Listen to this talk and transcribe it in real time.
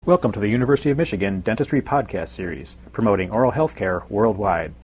Welcome to the University of Michigan Dentistry Podcast Series, promoting oral health care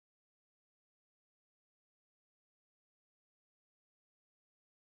worldwide.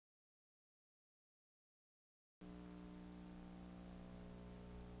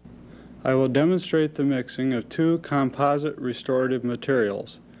 I will demonstrate the mixing of two composite restorative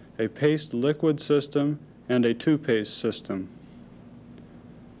materials, a paste liquid system and a toothpaste system.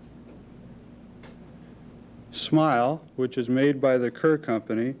 Smile, which is made by the Kerr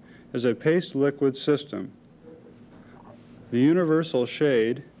Company, is a paste liquid system. The universal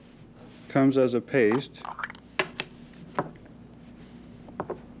shade comes as a paste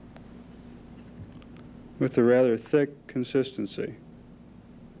with a rather thick consistency.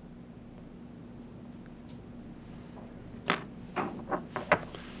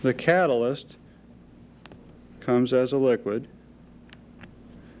 The catalyst comes as a liquid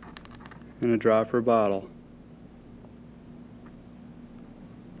in a dropper bottle.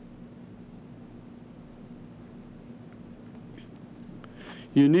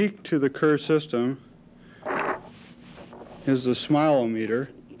 Unique to the Kerr system is the Smilometer,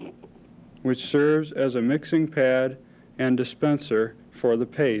 which serves as a mixing pad and dispenser for the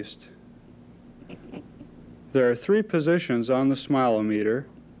paste. There are three positions on the Smilometer.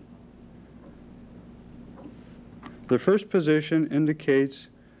 The first position indicates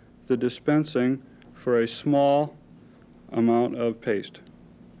the dispensing for a small amount of paste.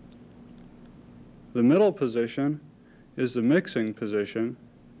 The middle position is the mixing position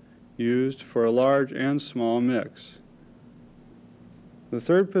used for a large and small mix. The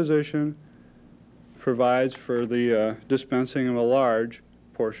third position provides for the dispensing of a large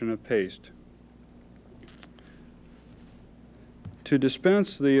portion of paste. To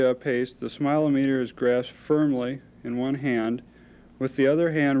dispense the paste, the Smilometer is grasped firmly in one hand, with the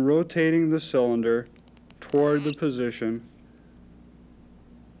other hand rotating the cylinder toward the position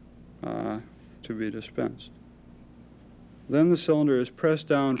to be dispensed. Then the cylinder is pressed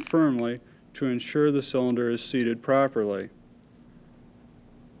down firmly to ensure the cylinder is seated properly.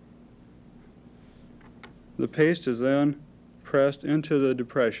 The paste is then pressed into the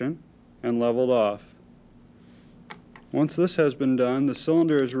depression and leveled off. Once this has been done, the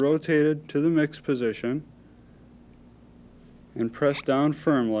cylinder is rotated to the mixed position and pressed down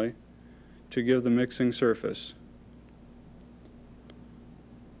firmly to give the mixing surface.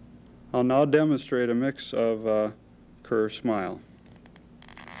 I'll now demonstrate a mix of Kerr Smile.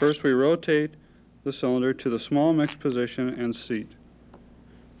 First, we rotate the cylinder to the small mixed position and seat.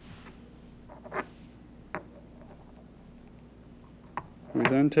 We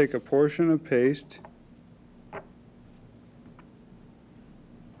then take a portion of paste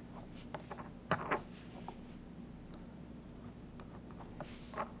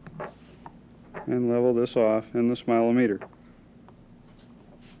and level this off in the Smilometer.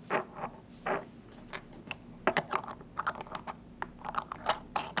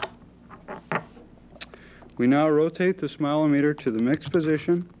 We now rotate the Smilometer to the mixed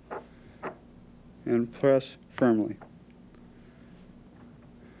position and press firmly.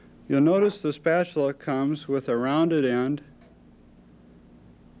 You'll notice the spatula comes with a rounded end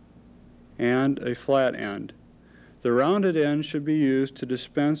and a flat end. The rounded end should be used to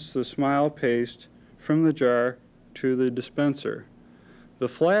dispense the Smile paste from the jar to the dispenser. The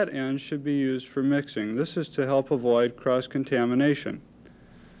flat end should be used for mixing. This is to help avoid cross-contamination.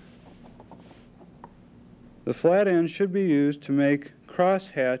 The flat end should be used to make cross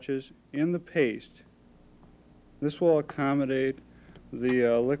hatches in the paste. This will accommodate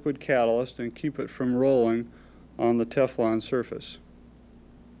the liquid catalyst and keep it from rolling on the Teflon surface.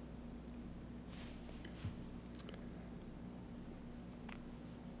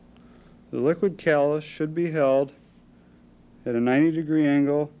 The liquid catalyst should be held at a 90-degree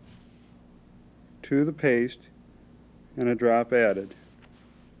angle to the paste and a drop added.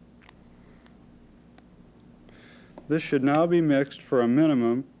 This should now be mixed for a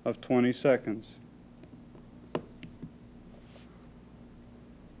minimum of 20 seconds.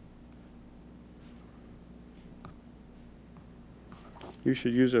 You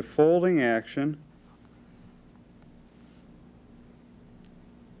should use a folding action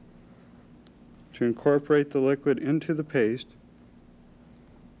to incorporate the liquid into the paste,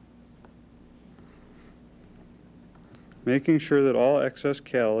 making sure that all excess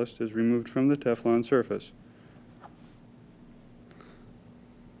catalyst is removed from the Teflon surface.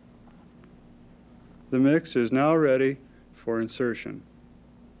 The mix is now ready for insertion.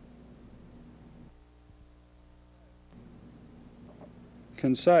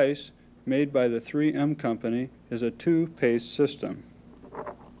 Concise, made by the 3M Company, is a two-paste system.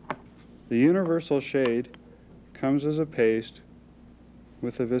 The universal shade comes as a paste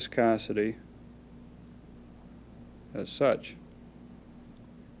with a viscosity as such.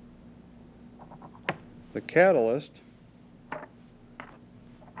 The catalyst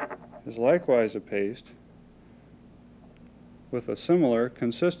is likewise a paste with a similar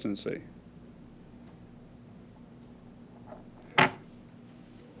consistency.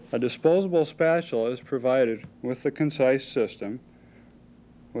 A disposable spatula is provided with the Concise system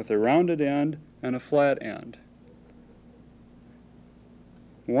with a rounded end and a flat end.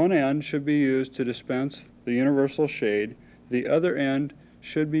 One end should be used to dispense the universal shade. The other end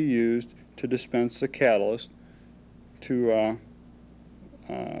should be used to dispense the catalyst to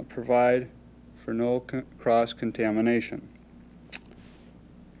provide for no cross-contamination.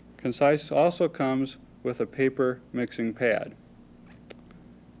 Concise also comes with a paper mixing pad.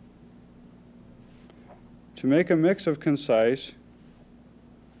 To make a mix of Concise,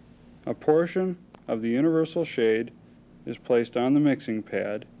 a portion of the universal shade is placed on the mixing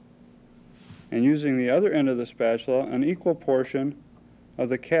pad, and using the other end of the spatula, an equal portion of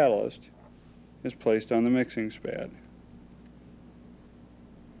the catalyst is placed on the mixing pad.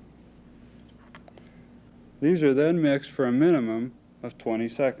 These are then mixed for a minimum of 20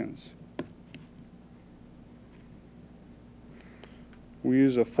 seconds. We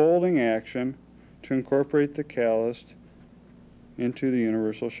use a folding action to incorporate the catalyst into the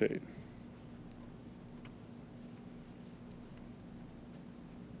universal shade.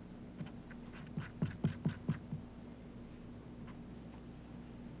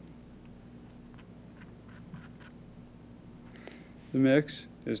 The mix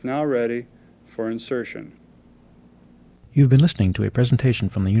is now ready for insertion. You've been listening to a presentation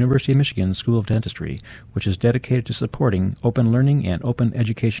from the University of Michigan School of Dentistry, which is dedicated to supporting open learning and open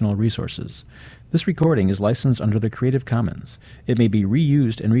educational resources. This recording is licensed under the Creative Commons. It may be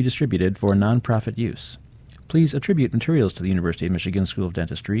reused and redistributed for nonprofit use. Please attribute materials to the University of Michigan School of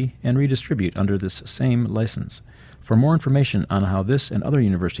Dentistry and redistribute under this same license. For more information on how this and other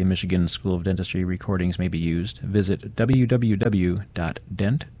University of Michigan School of Dentistry recordings may be used, visit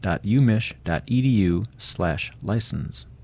www.dent.umich.edu/license.